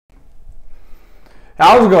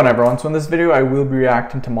How's it going, everyone? So in this video I will be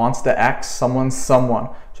reacting to Monsta X, Someone's Someone.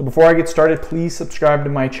 So before I get started, please subscribe to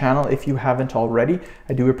my channel if you haven't already.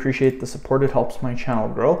 I do appreciate the support, it helps my channel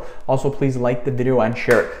grow. Also, please like the video and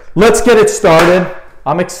share it. Let's get it started.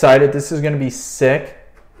 I'm excited, this is gonna be sick.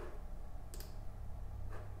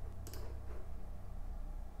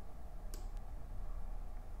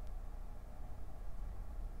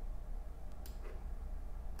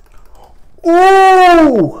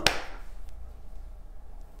 Ooh!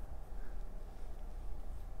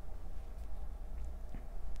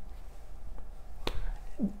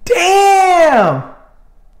 Damn!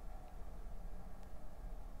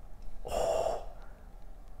 Oh,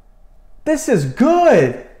 this is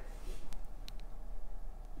good.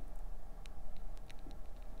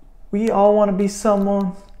 We all want to be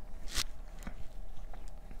someone.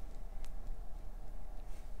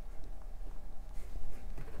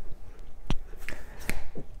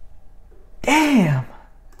 Damn!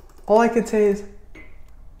 All I can say is,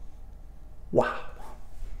 wow.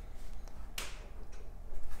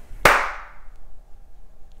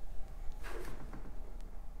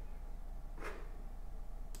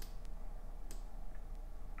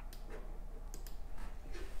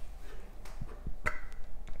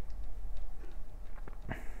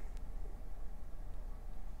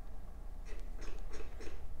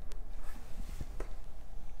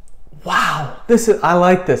 Wow, I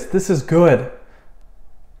like this. This is good.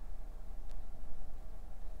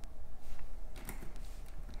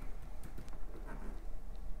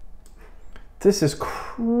 This is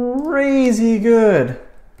crazy good.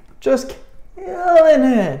 Just killing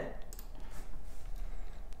it.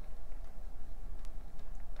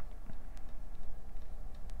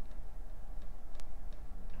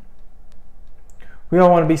 We all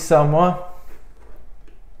want to be someone.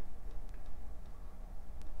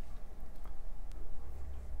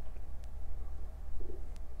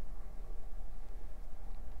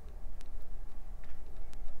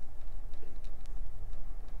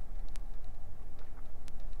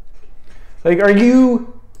 Like, are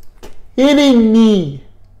you kidding me?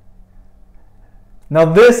 Now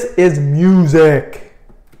this is music.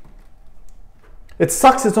 It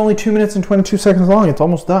sucks it's only 2 minutes and 22 seconds long. It's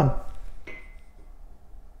almost done.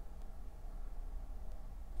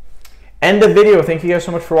 End the video. Thank you guys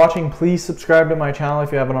so much for watching. Please subscribe to my channel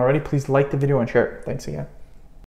if you haven't already. Please like the video and share it. Thanks again.